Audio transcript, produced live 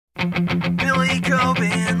Billy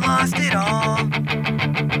Coben lost it all.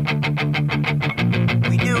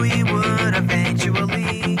 We knew he would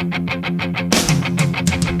eventually.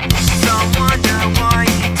 Some wonder why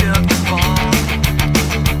he took the fall.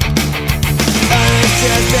 Others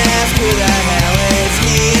just ask who the hell is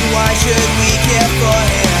he and why should we care for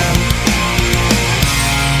him?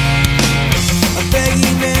 A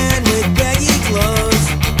baggy man with baggy clothes,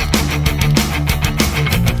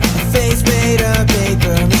 a face made of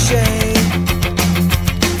paper mache.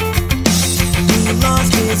 He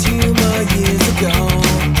lost his humor years ago,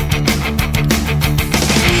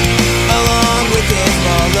 along with his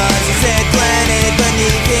molars, his head planted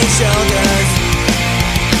beneath his shoulders.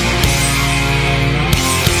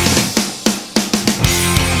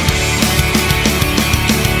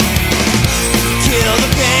 Kill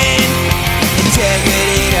the pain,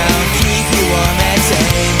 integrity don't keep you warm and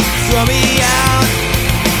sane. Throw me out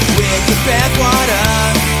with your bathwater.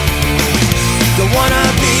 Don't wanna